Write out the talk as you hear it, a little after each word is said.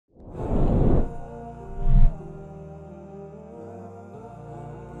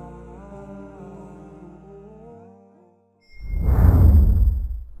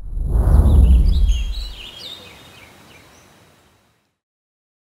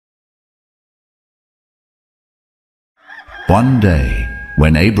One day,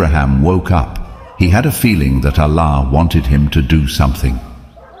 when Abraham woke up, he had a feeling that Allah wanted him to do something.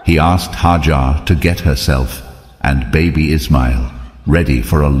 He asked Hajar to get herself and baby Ismail ready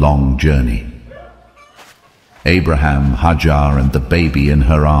for a long journey. Abraham, Hajar, and the baby in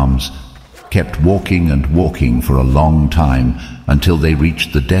her arms kept walking and walking for a long time until they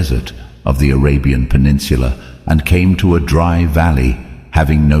reached the desert of the Arabian Peninsula and came to a dry valley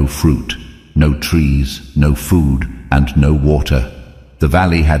having no fruit, no trees, no food, and no water. The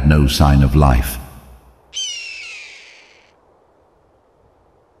valley had no sign of life.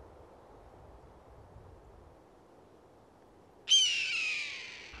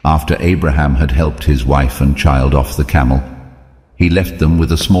 After Abraham had helped his wife and child off the camel, he left them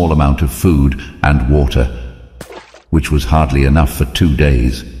with a small amount of food and water, which was hardly enough for 2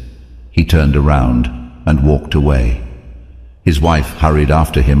 days. He turned around and walked away. His wife hurried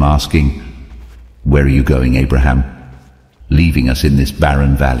after him, asking, "Where are you going, Abraham? Leaving us in this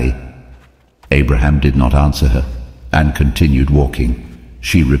barren valley?" Abraham did not answer her and continued walking.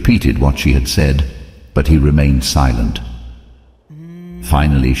 She repeated what she had said, but he remained silent.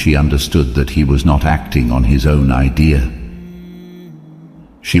 Finally, she understood that he was not acting on his own idea.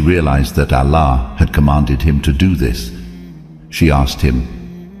 She realized that Allah had commanded him to do this. She asked him,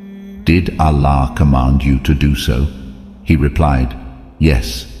 "Did Allah command you to do so?" He replied,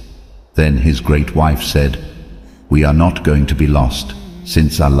 "Yes." Then his great wife said, "We are not going to be lost,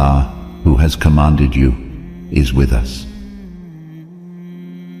 since Allah, who has commanded you, is with us."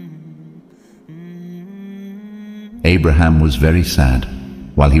 Abraham was very sad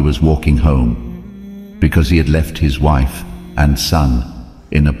while he was walking home, because he had left his wife and son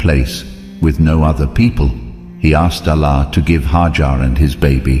in a place with no other people. He asked Allah to give Hajar and his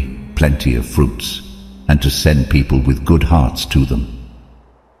baby plenty of fruits and to send people with good hearts to them.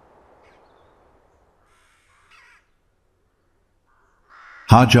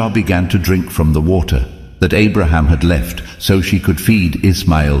 Hajar began to drink from the water that Abraham had left so she could feed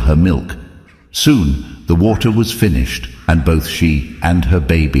Ismail her milk. Soon the water was finished, and both she and her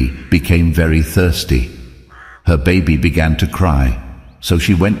baby became very thirsty. Her baby began to cry, so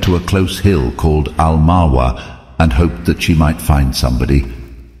she went to a close hill called Al-Marwa and hoped that she might find somebody,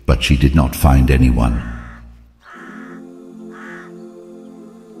 but she did not find anyone.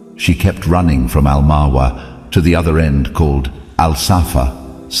 She kept running from Al-Marwa to the other end called Al-Safa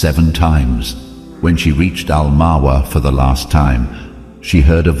 7 times. When she reached Al-Marwa for the last time, she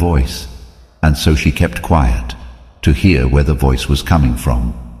heard a voice, and so she kept quiet to hear where the voice was coming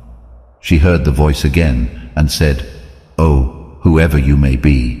from. She heard the voice again and said, "Oh, whoever you may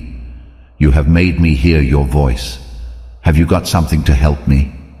be, you have made me hear your voice. Have you got something to help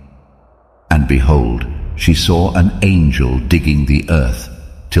me?" And behold, she saw an angel digging the earth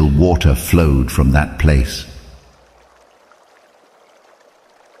till water flowed from that place.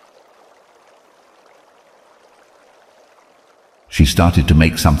 She started to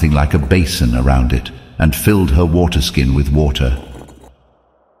make something like a basin around it and filled her water skin with water.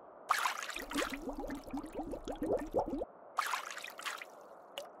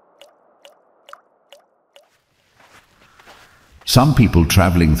 Some people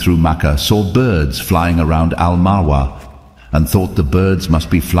traveling through Makkah saw birds flying around Al-Marwa and thought the birds must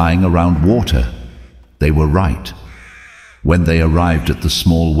be flying around water. They were right. When they arrived at the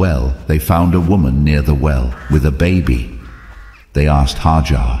small well, they found a woman near the well with a baby. They asked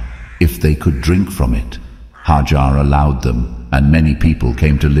Hajar if they could drink from it. Hajar allowed them, and many people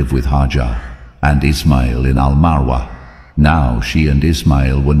came to live with Hajar and Ismail in Al-Marwa. Now she and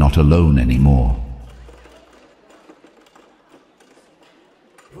Ismail were not alone anymore.